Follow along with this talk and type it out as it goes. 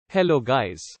Hello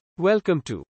guys. Welcome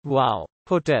to Wow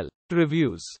Hotel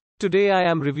Reviews. Today I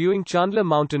am reviewing Chandler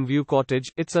Mountain View Cottage.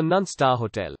 It's a non-star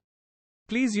hotel.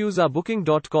 Please use our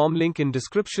booking.com link in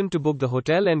description to book the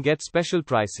hotel and get special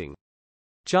pricing.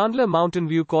 Chandler Mountain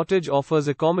View Cottage offers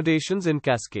accommodations in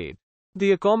Cascade.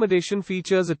 The accommodation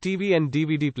features a TV and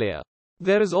DVD player.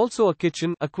 There is also a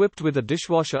kitchen equipped with a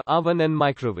dishwasher, oven and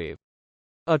microwave.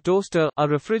 A toaster, a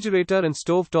refrigerator and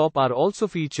stovetop are also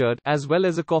featured, as well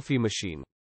as a coffee machine.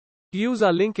 Use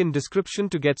our link in description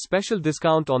to get special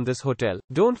discount on this hotel.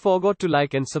 Don't forget to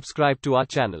like and subscribe to our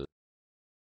channel.